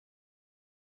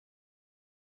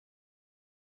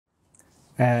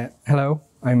Hello,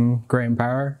 I'm Graeme.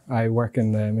 I work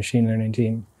in the machine learning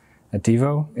team at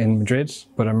Devo in Madrid,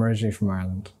 but I'm originally from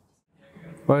Ireland.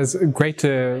 Well, it's great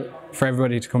for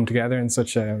everybody to come together in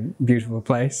such a beautiful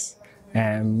place.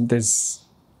 There's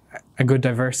a good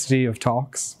diversity of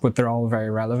talks, but they're all very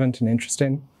relevant and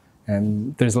interesting.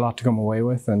 There's a lot to come away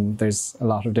with, and there's a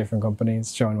lot of different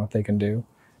companies showing what they can do.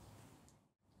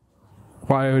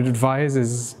 What I would advise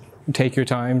is take your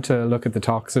time to look at the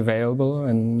talks available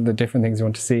and the different things you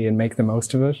want to see and make the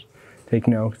most of it. Take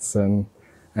notes and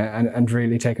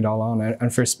really take it all on.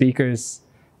 And for speakers,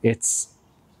 it's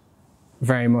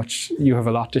very much, you have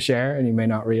a lot to share and you may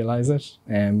not realize it.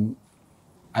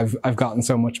 I've gotten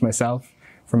so much myself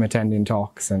from attending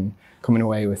talks and coming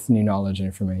away with new knowledge and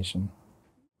information.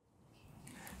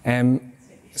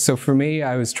 So for me,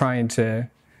 I was trying to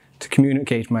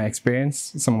communicate my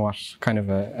experience, somewhat kind of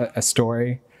a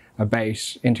story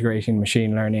about integrating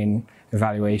machine learning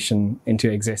evaluation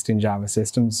into existing Java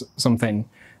systems, something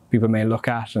people may look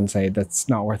at and say that's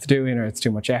not worth doing, or it's too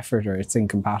much effort, or it's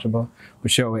incompatible, but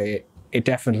show it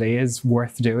definitely is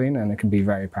worth doing and it can be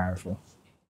very powerful.